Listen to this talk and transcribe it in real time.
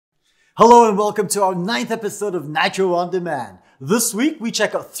Hello and welcome to our 9th episode of Nitro On Demand. This week, we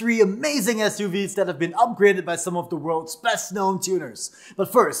check out 3 amazing SUVs that have been upgraded by some of the world's best known tuners.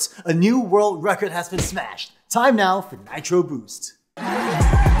 But first, a new world record has been smashed. Time now for Nitro Boost.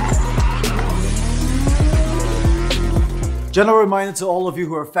 General reminder to all of you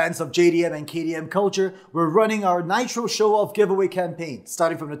who are fans of JDM and KDM culture, we're running our Nitro Show Off giveaway campaign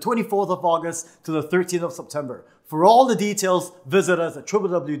starting from the 24th of August to the 13th of September. For all the details, visit us at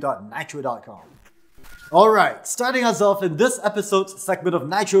www.nitro.com. Alright, starting us off in this episode's segment of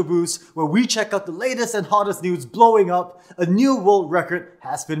Nitro Boost, where we check out the latest and hottest news blowing up, a new world record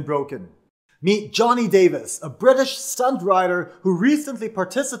has been broken. Meet Johnny Davis, a British stunt rider who recently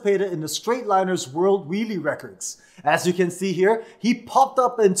participated in the Straightliners World Wheelie Records. As you can see here, he popped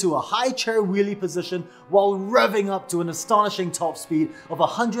up into a high chair wheelie position while revving up to an astonishing top speed of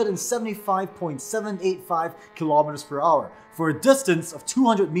 175.785 kilometers per hour for a distance of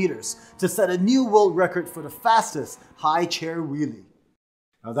 200 meters to set a new world record for the fastest high chair wheelie.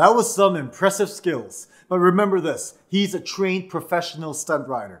 Now that was some impressive skills, but remember this, he's a trained professional stunt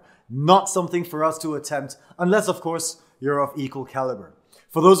rider. Not something for us to attempt, unless of course, you're of equal caliber.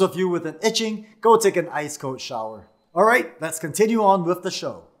 For those of you with an itching, go take an ice cold shower. Alright, let's continue on with the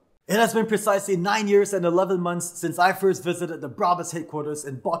show. It has been precisely 9 years and 11 months since I first visited the Brabus headquarters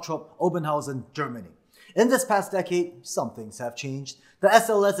in Bottrop, Oberhausen, Germany. In this past decade, some things have changed. The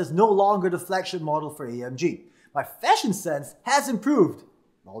SLS is no longer the flagship model for AMG. My fashion sense has improved,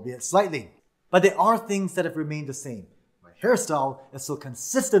 albeit slightly. But there are things that have remained the same. Hairstyle is still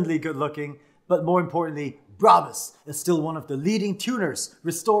consistently good looking, but more importantly, Brabus is still one of the leading tuners,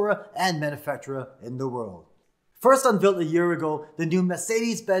 restorer, and manufacturer in the world. First unveiled a year ago, the new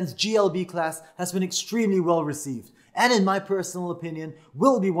Mercedes-Benz GLB-Class has been extremely well received, and in my personal opinion,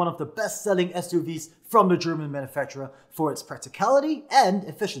 will be one of the best-selling SUVs from the German manufacturer for its practicality and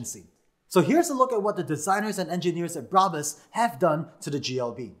efficiency. So here's a look at what the designers and engineers at Brabus have done to the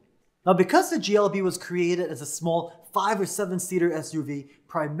GLB. Now, because the GLB was created as a small 5 or 7-seater SUV,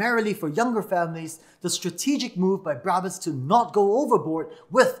 primarily for younger families, the strategic move by Brabus to not go overboard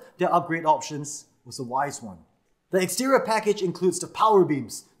with their upgrade options was a wise one. The exterior package includes the power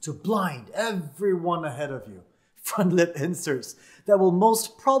beams to blind everyone ahead of you, front lip inserts that will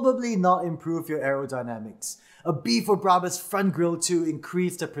most probably not improve your aerodynamics, a B for Brabus front grille to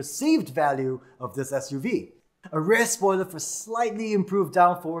increase the perceived value of this SUV, a rear spoiler for slightly improved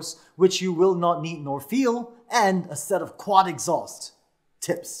downforce, which you will not need nor feel, and a set of quad exhaust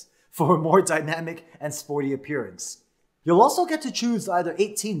tips for a more dynamic and sporty appearance. You'll also get to choose either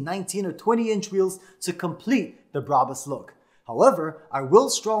 18, 19 or 20-inch wheels to complete the Brabus look. However, I will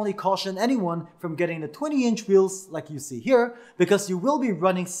strongly caution anyone from getting the 20-inch wheels like you see here, because you will be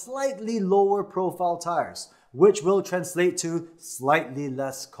running slightly lower profile tires, which will translate to slightly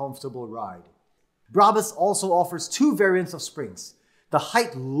less comfortable ride. Brabus also offers 2 variants of springs. The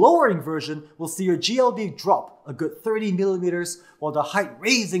height-lowering version will see your GLB drop a good 30mm, while the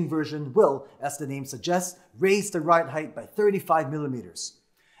height-raising version will, as the name suggests, raise the ride height by 35mm.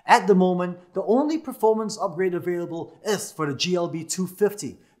 At the moment, the only performance upgrade available is for the GLB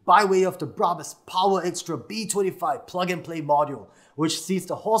 250, by way of the Brabus Power Extra B25 plug-and-play module, which sees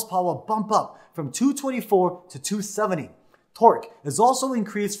the horsepower bump up from 224 to 270. Torque is also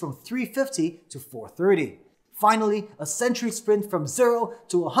increased from 350 to 430. Finally, a century sprint from 0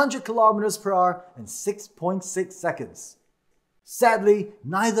 to 100 km per hour in 6.6 seconds. Sadly,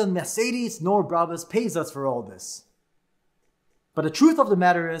 neither Mercedes nor Brabus pays us for all this. But the truth of the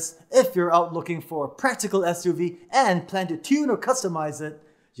matter is, if you're out looking for a practical SUV and plan to tune or customize it,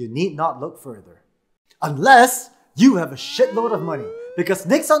 you need not look further. Unless you have a shitload of money. Because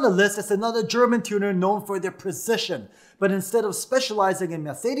next on the list is another German tuner known for their precision. But instead of specializing in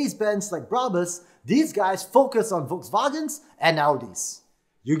Mercedes-Benz like Brabus, these guys focus on Volkswagens and Audis.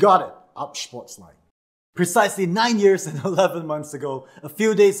 You got it, ABT Sportsline. Precisely 9 years and 11 months ago, a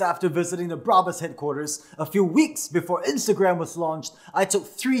few days after visiting the Brabus headquarters, a few weeks before Instagram was launched, I took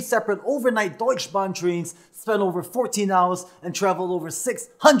 3 separate overnight Deutschbahn trains, spent over 14 hours, and traveled over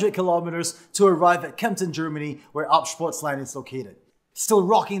 600 kilometers to arrive at Kempten, Germany, where ABT Sportsline is located. Still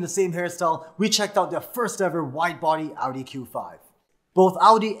rocking the same hairstyle, we checked out their first ever wide-body Audi Q5. Both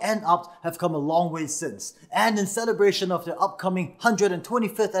Audi and ABT have come a long way since, and in celebration of their upcoming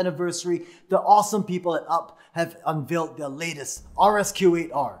 125th anniversary, the awesome people at ABT have unveiled their latest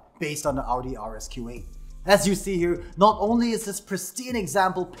RSQ8R based on the Audi RSQ8. As you see here, not only is this pristine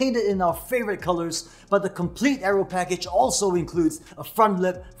example painted in our favorite colors, but the complete aero package also includes a front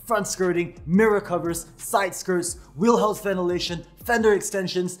lip, front skirting, mirror covers, side skirts, wheelhouse ventilation, fender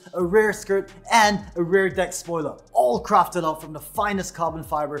extensions, a rear skirt, and a rear deck spoiler, all crafted out from the finest carbon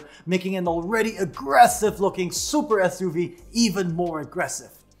fiber, making an already aggressive looking super SUV even more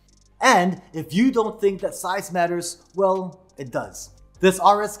aggressive. And if you don't think that size matters, well, it does. This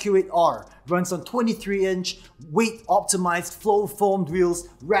RSQ8R runs on 23-inch weight-optimized flow-formed wheels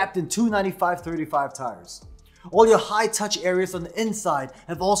wrapped in 295/35 tires. All your high-touch areas on the inside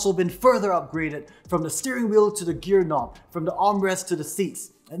have also been further upgraded, from the steering wheel to the gear knob, from the armrest to the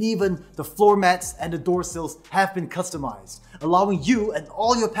seats, and even the floor mats and the door sills have been customized, allowing you and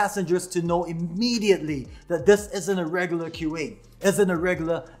all your passengers to know immediately that this isn't a regular Q8, isn't a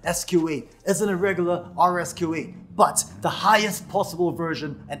regular SQ8, isn't a regular RSQ8, but the highest possible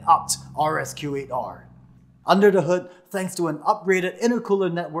version, an upped RSQ8R. Under the hood, thanks to an upgraded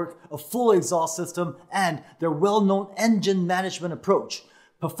intercooler network, a full exhaust system, and their well-known engine management approach,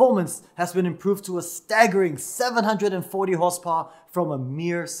 performance has been improved to a staggering 740 horsepower from a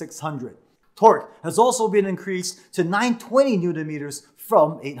mere 600. Torque has also been increased to 920 Nm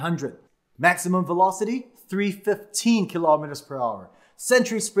from 800. Maximum velocity, 315 km per hour.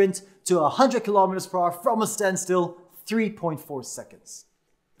 Century sprint to 100 km per hour from a standstill, 3.4 seconds.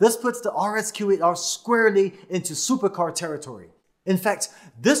 This puts the RSQ8R squarely into supercar territory. In fact,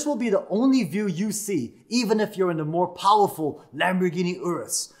 this will be the only view you see, even if you're in the more powerful Lamborghini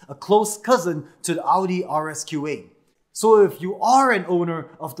Urus, a close cousin to the Audi RSQ8. So if you are an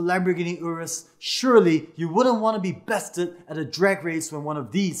owner of the Lamborghini Urus, surely you wouldn't want to be bested at a drag race when one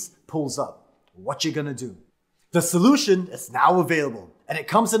of these pulls up. What you gonna do? The solution is now available, and it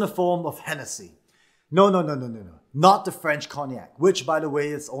comes in the form of Hennessey. No. Not the French cognac, which by the way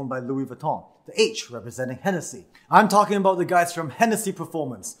is owned by Louis Vuitton. The H representing Hennessey. I'm talking about the guys from Hennessey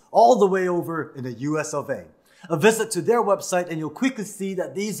Performance, all the way over in the US of A. A visit to their website and you'll quickly see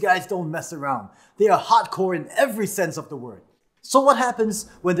that these guys don't mess around. They are hardcore in every sense of the word. So what happens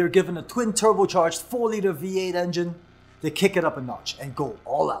when they're given a twin turbocharged 4-liter V8 engine? They kick it up a notch and go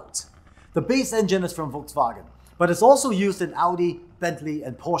all out. The base engine is from Volkswagen, but it's also used in Audi, Bentley,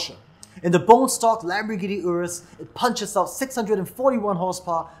 and Porsche. In the bone stock Lamborghini Urus, it punches out 641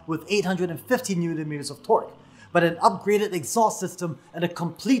 horsepower with 850 Nm of torque. But an upgraded exhaust system and a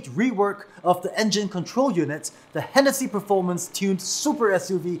complete rework of the engine control unit, the Hennessey Performance tuned super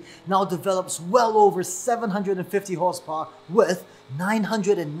SUV now develops well over 750 horsepower with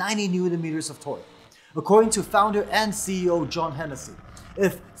 990 Nm of torque. According to founder and CEO John Hennessy,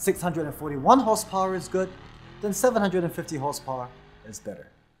 if 641 horsepower is good, then 750 horsepower is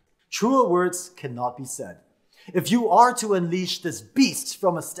better. Truer words cannot be said. If you are to unleash this beast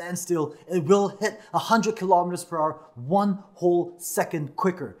from a standstill, it will hit 100 km per hour 1 whole second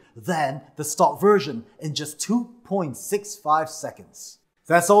quicker than the stock version in just 2.65 seconds.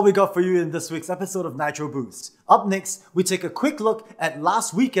 That's all we got for you in this week's episode of Nitro Boost. Up next, we take a quick look at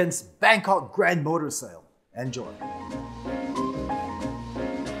last weekend's Bangkok Grand Motor Sale. Enjoy.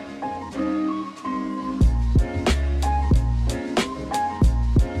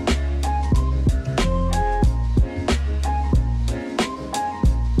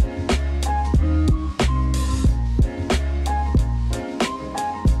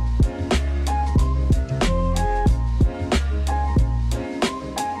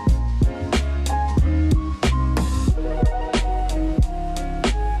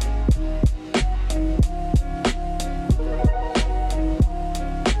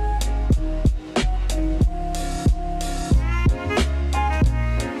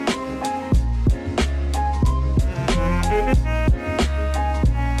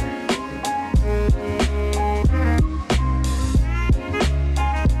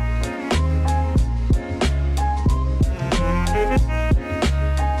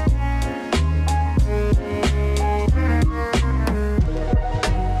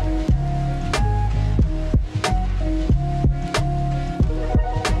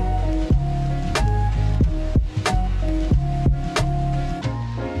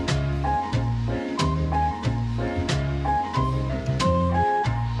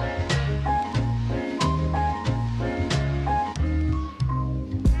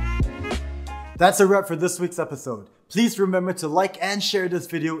 That's a wrap for this week's episode. Please remember to like and share this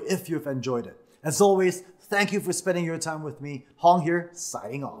video if you've enjoyed it. As always, thank you for spending your time with me. Hong here,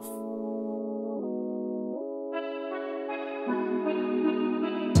 signing off.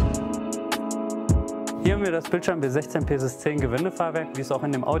 Hier haben wir das Bildschirm B16-P10 Gewindefahrwerk, wie es auch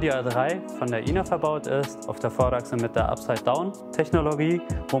in dem Audi A3 von der INA verbaut ist, auf der Vorderachse mit der Upside-Down-Technologie,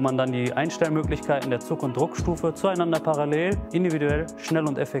 wo man dann die Einstellmöglichkeiten der Zug- und Druckstufe zueinander parallel, individuell, schnell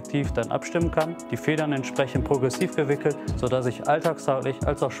und effektiv dann abstimmen kann. Die Federn entsprechend progressiv gewickelt, sodass ich alltagstauglich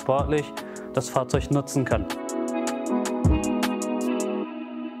als auch sportlich das Fahrzeug nutzen kann.